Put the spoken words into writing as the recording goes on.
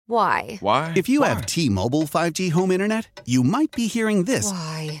Why? Why? If you have T-Mobile 5G home internet, you might be hearing this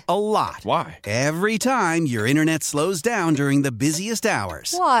Why? a lot. Why? Every time your internet slows down during the busiest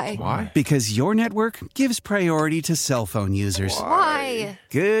hours. Why? Why? Because your network gives priority to cell phone users. Why?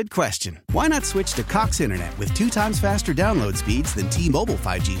 Good question. Why not switch to Cox Internet with 2 times faster download speeds than T-Mobile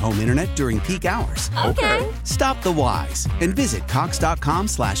 5G home internet during peak hours? Okay. Stop the whys and visit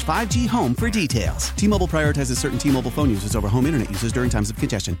cox.com/5G home for details. T-Mobile prioritizes certain T-Mobile phone users over home internet users during times of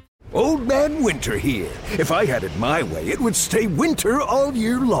congestion. Old Man Winter here. If I had it my way, it would stay winter all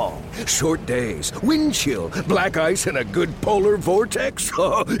year long. Short days, wind chill, black ice, and a good polar vortex.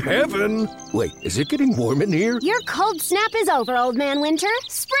 Oh, heaven. Wait, is it getting warm in here? Your cold snap is over, Old Man Winter.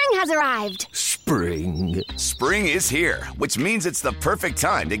 Spring has arrived. Spring. Spring is here, which means it's the perfect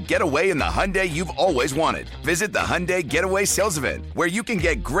time to get away in the Hyundai you've always wanted. Visit the Hyundai Getaway Sales Event, where you can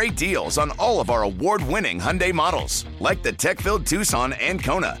get great deals on all of our award-winning Hyundai models, like the tech-filled Tucson and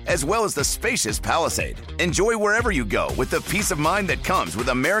Kona, as well as the spacious Palisade. Enjoy wherever you go with the peace of mind that comes with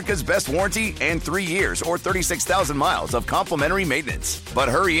America's best warranty and 3 years or 36,000 miles of complimentary maintenance. But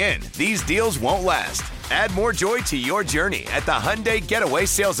hurry in, these deals won't last. Add more joy to your journey at the Hyundai Getaway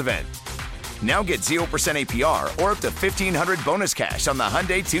Sales Event. Now get 0% APR or up to $1,500 bonus cash on the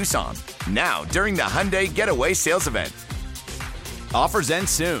Hyundai Tucson. Now, during the Hyundai Getaway Sales Event. Offers end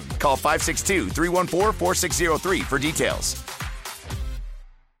soon. Call 562-314-4603 for details.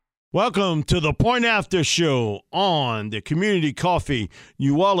 Welcome to the Point After Show on the Community Coffee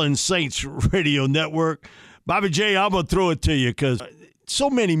New Orleans Saints Radio Network. Bobby J, I'm going to throw it to you because so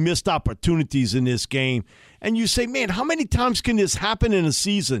many missed opportunities in this game. And you say, man, how many times can this happen in a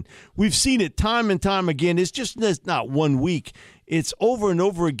season? We've seen it time and time again. It's just not 1 week. It's over and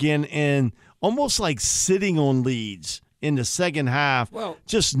over again and almost like sitting on leads in the second half. Well,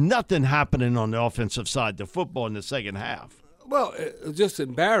 just nothing happening on the offensive side, the football in the second half. Well, it's just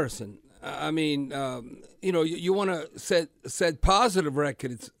embarrassing. I mean, you want to set positive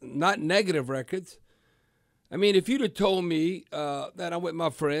records, not negative records. I mean, if you'd have told me that I'm with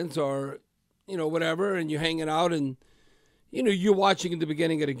my friends or, whatever, and you're hanging out and, you're watching at the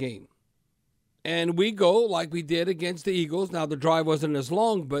beginning of the game. And we go like we did against the Eagles. Now, the drive wasn't as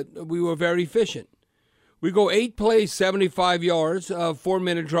long, but we were very efficient. We go 8 plays, 75 yards,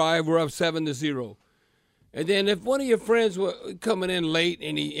 4-minute drive. We're up 7-0. And then if one of your friends were coming in late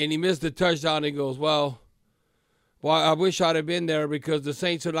and he missed the touchdown, he goes, well, I wish I'd have been there because the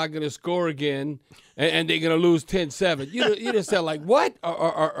Saints are not going to score again and they're going to lose 10-7. You just said, like, what?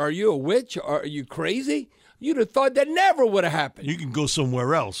 Are you a witch? Are you crazy? You'd have thought that never would have happened. You can go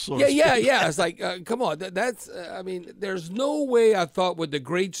somewhere else. Yeah. It's like, come on. There's no way I thought with the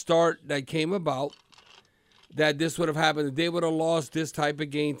great start that came about that this would have happened. They would have lost this type of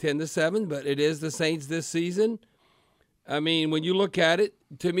game 10-7, but it is the Saints this season. I mean, when you look at it,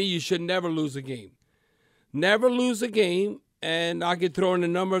 to me, you should never lose a game. Never lose a game, and I could throw in a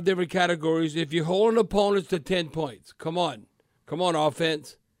number of different categories. If you hold an opponent to 10 points, come on,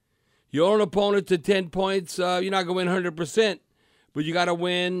 offense. You hold an opponent to 10 points, you're not going to win 100%, but you got to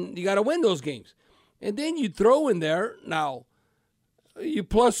win. You got to win those games. And then you throw in there, now, you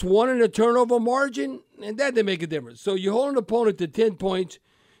 +1 in the turnover margin, and that didn't make a difference. So you hold an opponent to 10 points,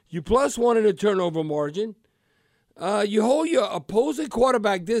 you +1 in the turnover margin, you hold your opposing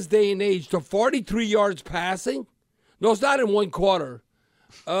quarterback this day and age to 43 yards passing. No, it's not in one quarter.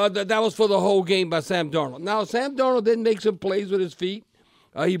 That was for the whole game by Sam Darnold. Now, Sam Darnold did make some plays with his feet.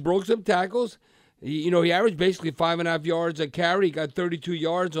 He broke some tackles. He averaged basically 5.5 yards a carry. He got 32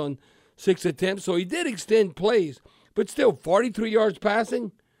 yards on 6 attempts, so he did extend plays. But still, 43 yards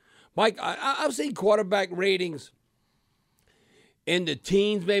passing. Mike, I've seen quarterback ratings in the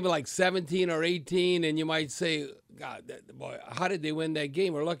teens, maybe like 17 or 18, and you might say, God, boy, how did they win that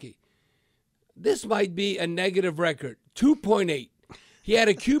game? We're lucky. This might be a negative record, 2.8. He had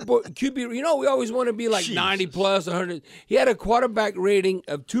a QB, we always want to be like 90 plus, 100. He had a quarterback rating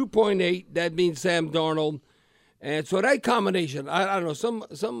of 2.8. That means Sam Darnold. And so that combination, I don't know, some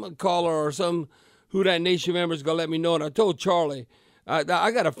caller or some Who That Nation member is going to let me know. And I told Charlie, I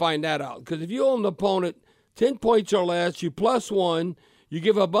got to find that out. Because if you own an opponent 10 points or less, you +1, you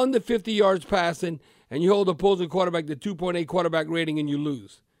give up under 50 yards passing, and you hold the opposing quarterback to 2.8 quarterback rating, and you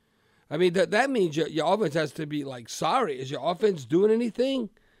lose. I mean, that means your offense has to be like, sorry, is your offense doing anything?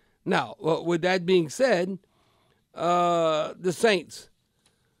 Now, with that being said, the Saints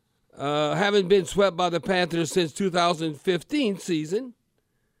haven't been swept by the Panthers since 2015 season.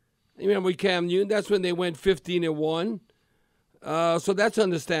 You remember Cam Newton? That's when they went 15-1. So that's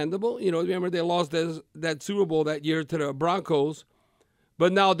understandable. Remember they lost that Super Bowl that year to the Broncos,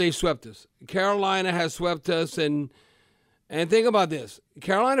 but now they swept us. Carolina has swept us, and And think about this.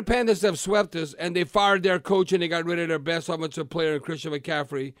 Carolina Panthers have swept us, and they fired their coach, and they got rid of their best offensive player, Christian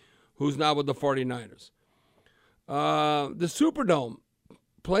McCaffrey, who's now with the 49ers. The Superdome,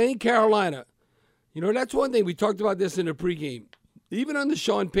 playing Carolina. That's one thing. We talked about this in the pregame. Even under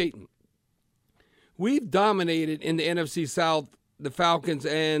Sean Payton, we've dominated in the NFC South, the Falcons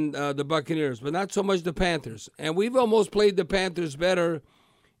and the Buccaneers, but not so much the Panthers. And we've almost played the Panthers better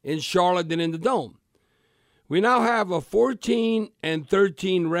in Charlotte than in the Dome. We now have a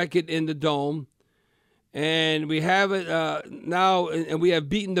 14-13 record in the Dome, and we have it now, and we have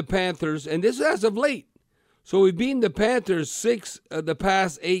beaten the Panthers, and this is as of late. So we've beaten the Panthers 6 of the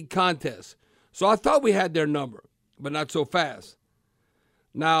past 8 contests. So I thought we had their number, but not so fast.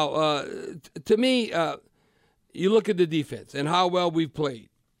 Now, to me, you look at the defense and how well we've played.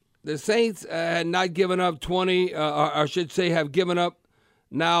 The Saints had not given up 20, or I should say have given up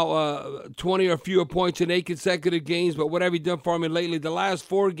now 20 or fewer points in 8 consecutive games, but what have you done for me lately? The last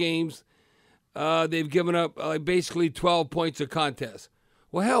 4 games, they've given up basically 12 points a contest.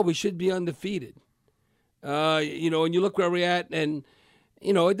 Well, hell, we should be undefeated. And you look where we're at, and,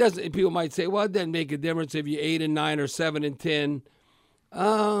 it doesn't, people might say, well, it doesn't make a difference if you're 8-9 or 7-10.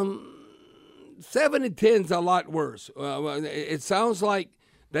 7-10 is a lot worse. It sounds like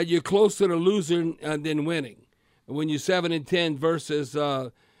that you're closer to losing than winning when you're 7-10 versus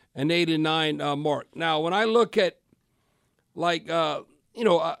an 8-9 mark. Now, when I look at, like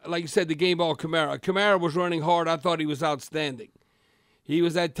you said, the game ball Kamara was running hard. I thought he was outstanding. He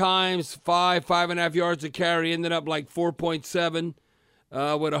was at times 5.5 yards a carry, ended up like 4.7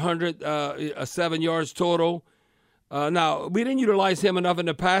 with 107 yards total. Now, we didn't utilize him enough in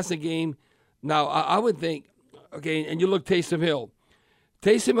the passing game. Now, I would think, okay, and you look Taysom Hill.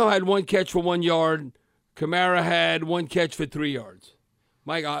 Taysom Hill had 1 catch for 1 yard. Kamara had 1 catch for 3 yards.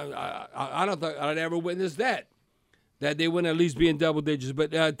 Mike, I don't think I'd ever witness that they wouldn't at least be in double digits. But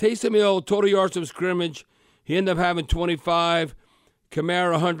Taysom Hill, total yards from scrimmage, he ended up having 25.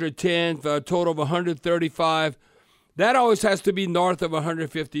 Kamara, 110, for a total of 135. That always has to be north of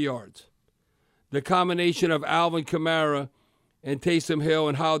 150 yards. The combination of Alvin Kamara and Taysom Hill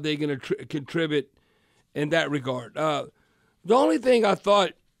and how they're going to contribute in that regard. The only thing I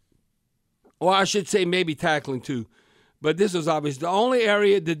thought, well, I should say maybe tackling too, but this was obvious. The only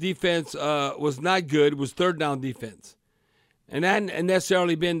area the defense was not good was third down defense. And that hadn't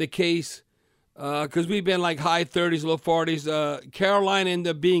necessarily been the case because we've been like high 30s, low 40s. Carolina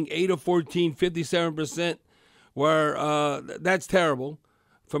ended up being 8 of 14, 57%, where that's terrible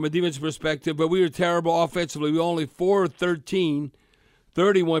from a defense perspective, but we were terrible offensively. We were only 4 of 13,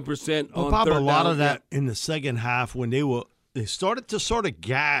 31% on Bob, third down. A lot of that in the second half when they started to sort of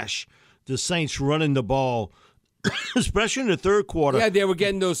gash the Saints running the ball, especially in the third quarter. Yeah, they were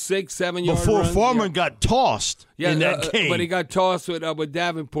getting those 6-7 yard before runs. Foreman got tossed in that game. But he got tossed with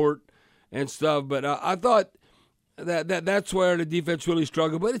Davenport and stuff. But I thought that's where the defense really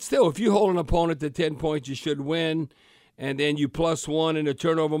struggled. But it's still, if you hold an opponent to 10 points, you should win. And then you +1 in the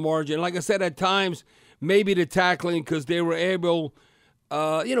turnover margin. Like I said, at times, maybe the tackling because they were able,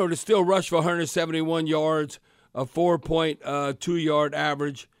 to still rush for 171 yards, a 4.2 yard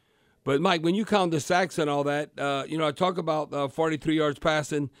average. But, Mike, when you count the sacks and all that, I talk about 43 yards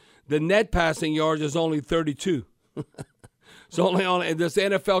passing. The net passing yards is only 32. So only on this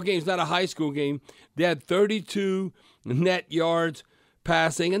NFL game, it's not a high school game. They had 32 net yards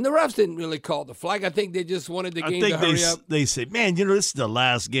passing, and the refs didn't really call the flag. I think they just wanted the game to hurry up. They said, man, this is the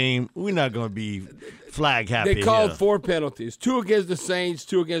last game. We're not going to be flag happy. They called here. 4 penalties, 2 against the Saints,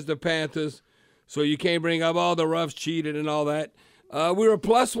 2 against the Panthers. So you can't bring up all the refs cheated and all that. We were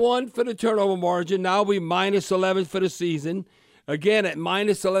 +1 for the turnover margin. Now we -11 for the season. Again, at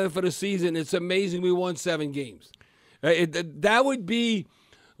 -11 for the season, it's amazing we won 7 games. That would be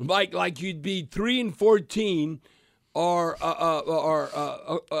like you'd be 3-14 or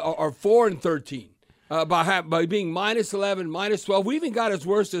 4-13 by being -11, -12. We even got as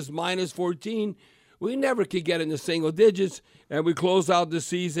worse as -14. We never could get in the single digits, and we closed out the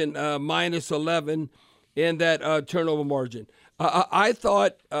season -11 in that turnover margin. I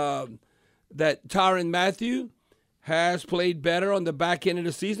thought that Tyrann Mathieu has played better on the back end of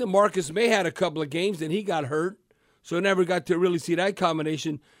the season. Marcus May had a couple of games, and he got hurt, so never got to really see that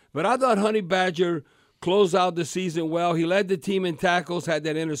combination. But I thought Honey Badger closed out the season well. He led the team in tackles, had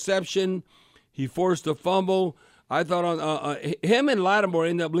that interception. He forced a fumble. I thought on him and Lattimore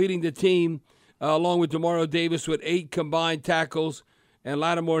ended up leading the team along with Demario Davis with 8 combined tackles, and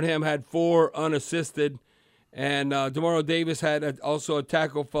Lattimore and him had 4 unassisted. And Demario Davis had also a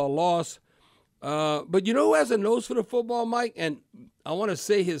tackle for a loss. But you know who has a nose for the football, Mike? And I want to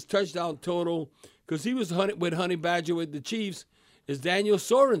say his touchdown total, because he was with Honey Badger with the Chiefs, is Daniel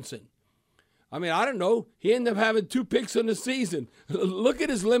Sorensen. I mean, I don't know. He ended up having 2 picks in the season. Look at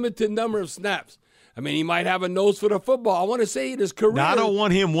his limited number of snaps. I mean, he might have a nose for the football. I want to say in his career. Now, I don't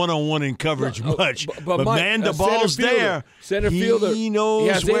want him one-on-one in coverage much. But Mike, man, the ball's there. Center fielder. He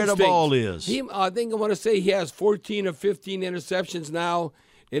knows where the ball is. I think I want to say he has 14 or 15 interceptions now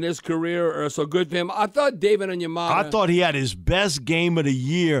in his career. So good for him. I thought David Onyemata. I thought he had his best game of the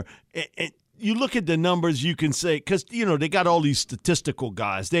year. And you look at the numbers, you can say, because, they got all these statistical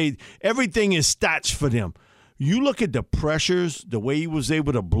guys. Everything is stats for them. You look at the pressures, the way he was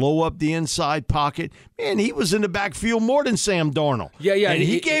able to blow up the inside pocket. Man, he was in the backfield more than Sam Darnold. Yeah. And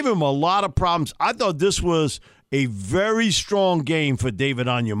he gave him a lot of problems. I thought this was a very strong game for David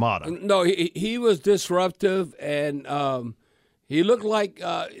Onyemata. No, he was disruptive, and he looked like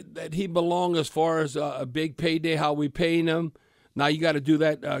that he belonged as far as a big payday, how we paying him. Now you got to do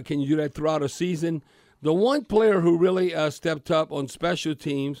that. Can you do that throughout a season? The one player who really stepped up on special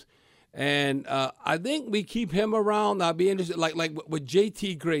teams, and I think we keep him around. I'll be interested, like with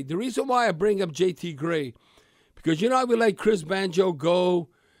J.T. Gray. The reason why I bring up J.T. Gray, because how we let Chris Banjo go,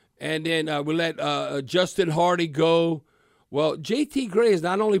 and then we let Justin Hardy go. Well, J.T. Gray is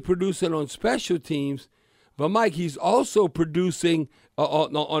not only producing on special teams, but, Mike, he's also producing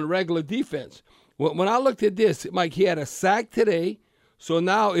on regular defense. When I looked at this, Mike, he had a sack today. So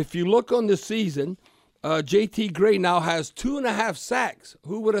now if you look on the season, J.T. Gray now has 2.5 sacks.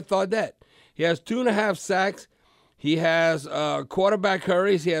 Who would have thought that? He has 2.5 sacks. He has quarterback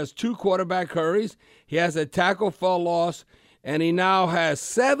hurries. He has 2 quarterback hurries. He has a tackle for loss. And he now has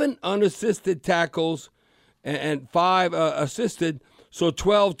 7 unassisted tackles and 5 assisted. So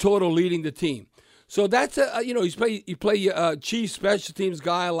 12 total leading the team. So that's you play a chief special teams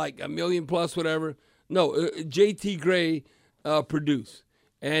guy like $1 million plus whatever. No, J.T. Gray produced.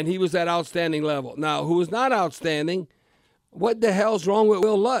 And he was at outstanding level. Now, who is not outstanding, what the hell's wrong with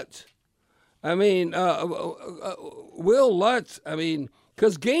Will Lutz? I mean, Will Lutz,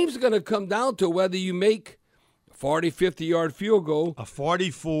 because games are going to come down to whether you make a 40, 50-yard field goal. A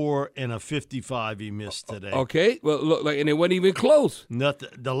 44 and a 55 he missed today. Okay, well, look, and it wasn't even close. Nothing.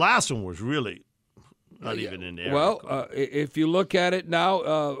 The last one was really not even in there. Well, if you look at it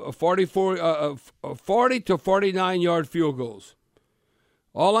now, 40 to 49-yard field goals.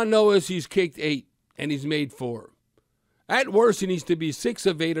 All I know is he's kicked 8 and he's made 4. At worst, he needs to be 6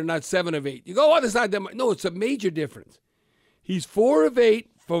 of 8 or not 7 of 8. You go, that's not that much. No, it's a major difference. He's 4 of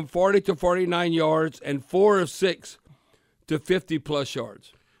 8 from 40 to 49 yards and 4 of 6 to 50-plus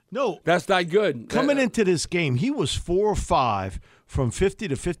yards. No. That's not good. Coming into this game, he was 4 or 5 from 50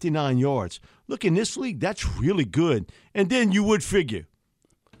 to 59 yards. Look, in this league, that's really good. And then you would figure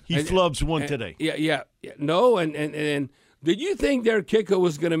he flubs one today. Yeah. No, and did you think their kicker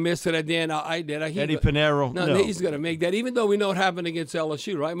was going to miss it at the end? I did. Eddie Pinero? No, he's going to make that, even though we know it happened against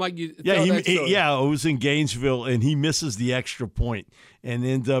LSU, right, Mike? It was in Gainesville, and he misses the extra point, and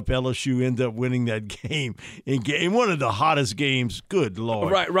LSU ends up winning that game in one of the hottest games. Good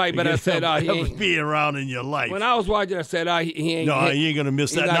Lord. Right. But I said ever be around in your life. When I was watching, I said he ain't. No, he ain't going to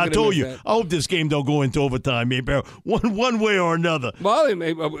miss that. And I told you, I hope this game don't go into overtime, maybe one way or another. Well,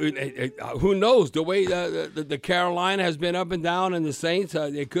 who knows? The way the Carolina has been up and down, and the Saints,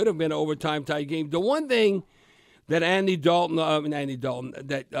 it could have been an overtime type game. The one thing that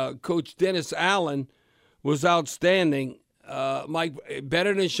Coach Dennis Allen was outstanding, Mike,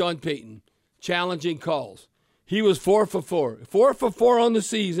 better than Sean Payton, challenging calls. He was 4 for 4. 4 for 4 on the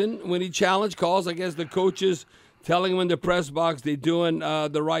season when he challenged calls. I guess the coaches telling him in the press box they're doing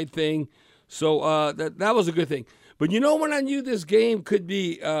the right thing. So that was a good thing. But when I knew this game could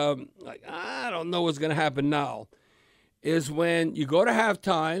be, I don't know what's going to happen now, is when you go to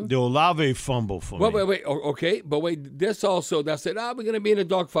halftime. The Olave fumble for me. Wait. Okay. But wait, this also, that said, we're going to be in a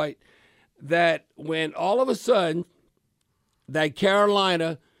dogfight. That when all of a sudden that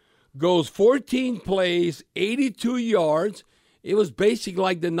Carolina goes 14 plays, 82 yards, it was basically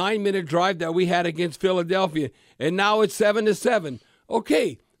like the 9-minute drive that we had against Philadelphia. And now it's 7-7.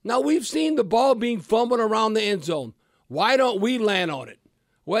 Okay. Now we've seen the ball being fumbled around the end zone. Why don't we land on it?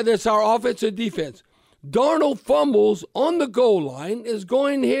 Whether it's our offense or defense. Darnold fumbles on the goal line, is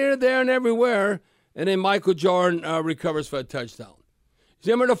going here, there, and everywhere, and then Michael Jordan recovers for a touchdown.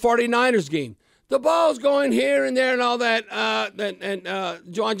 Remember the 49ers game? The ball's going here and there and all that,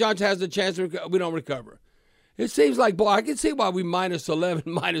 and John Johnson has the chance to we don't recover. It seems like, I can see why we minus 11,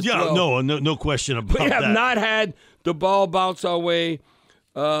 minus 12. Yeah, no question about that. We have not had the ball bounce our way.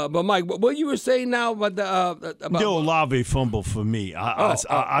 But Mike, what you were saying now about the Olave fumble for me?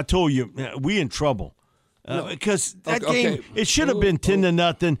 I told you we in trouble. Because that game, it should have been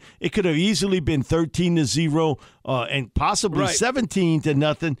 10-0. It could have easily been 13-0, and possibly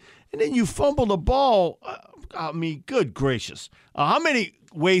 17-0. And then you fumble the ball. I mean, good gracious! How many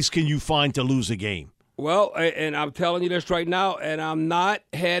ways can you find to lose a game? Well, and I'm telling you this right now, and I'm not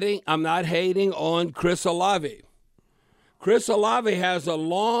hating on Chris Olave. Chris Olave has a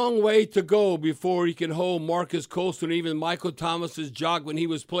long way to go before he can hold Marcus Colston and even Michael Thomas's jock when he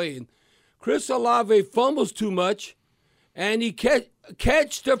was playing. Chris Olave fumbles too much, and he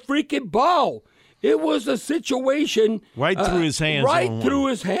catch the freaking ball. It was a situation right through his hands. Right through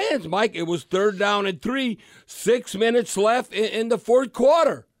his hands, Mike. It was 3rd down and 3, 6 minutes left in the 4th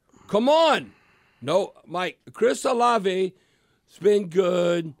quarter. Come on. No, Mike, Chris Olave's been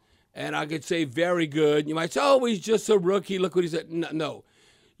good, and I could say very good. You might say, oh, he's just a rookie. Look what he said. No.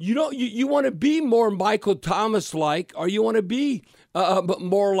 You want to be more Michael Thomas-like, or you want to be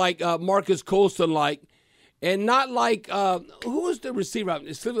more like Marcus Colston-like, and not like who is the receiver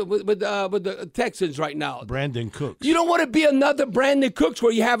with the Texans right now? Brandon Cooks. You don't want to be another Brandon Cooks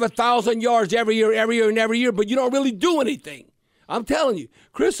where you have 1,000 yards every year, but you don't really do anything. I'm telling you,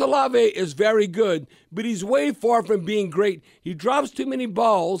 Chris Olave is very good, but he's way far from being great. He drops too many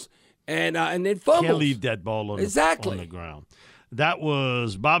balls and then fumbles. Can't leave that ball on the ground. That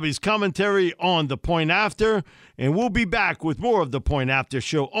was Bobby's commentary on the Point After, and we'll be back with more of the Point After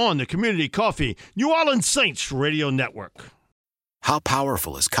show on the Community Coffee New Orleans Saints Radio Network. How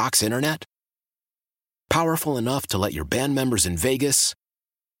powerful is Cox Internet? Powerful enough to let your band members in Vegas,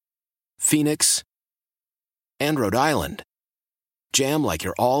 Phoenix, and Rhode Island jam like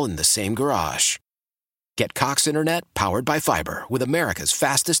you're all in the same garage. Get Cox Internet powered by fiber with America's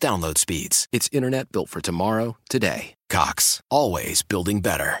fastest download speeds. It's internet built for tomorrow, today. Cox, always building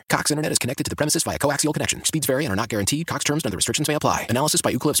better. Cox Internet is connected to the premises via coaxial connection. Speeds vary and are not guaranteed. Cox terms and other restrictions may apply. Analysis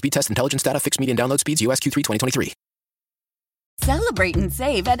by Ookla Speed Test Intelligence Data. Fixed median download speeds. US Q3 2023. Celebrate and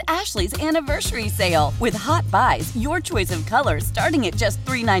save at Ashley's Anniversary Sale. With Hot Buys, your choice of colors starting at just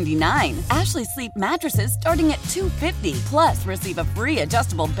 $3.99. Ashley Sleep mattresses starting at $2.50. Plus, receive a free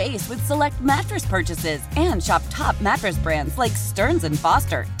adjustable base with select mattress purchases. And shop top mattress brands like Stearns &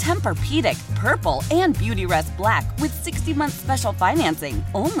 Foster, Tempur-Pedic, Purple, and Beautyrest Black with 60-month special financing.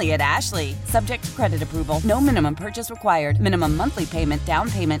 Only at Ashley. Subject to credit approval. No minimum purchase required. Minimum monthly payment,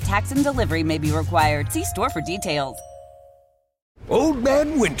 down payment, tax, and delivery may be required. See store for details. Old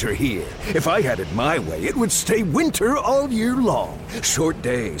Man Winter here. If I had it my way, it would stay winter all year long. Short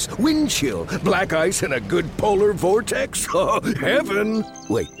days, wind chill, black ice, and a good polar vortex. Oh, heaven.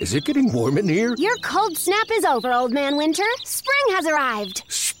 Wait, is it getting warm in here? Your cold snap is over, Old Man Winter. Spring has arrived.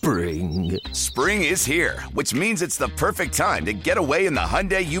 Spring. Spring is here, which means it's the perfect time to get away in the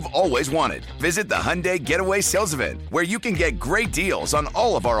Hyundai you've always wanted. Visit the Hyundai Getaway Sales Event, where you can get great deals on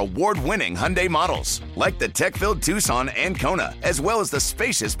all of our award-winning Hyundai models, like the tech-filled Tucson and Kona, as well as the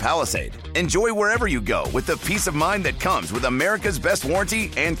spacious Palisade. Enjoy wherever you go with the peace of mind that comes with America's best warranty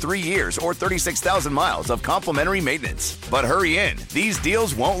and 3 years or 36,000 miles of complimentary maintenance. But hurry in, these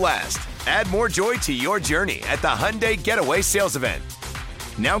deals won't last. Add more joy to your journey at the Hyundai Getaway Sales Event.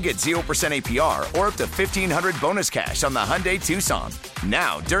 Now get 0% APR or up to $1,500 bonus cash on the Hyundai Tucson.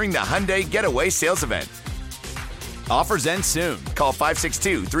 Now, during the Hyundai Getaway Sales Event. Offers end soon. Call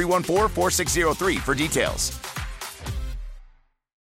 562-314-4603 for details.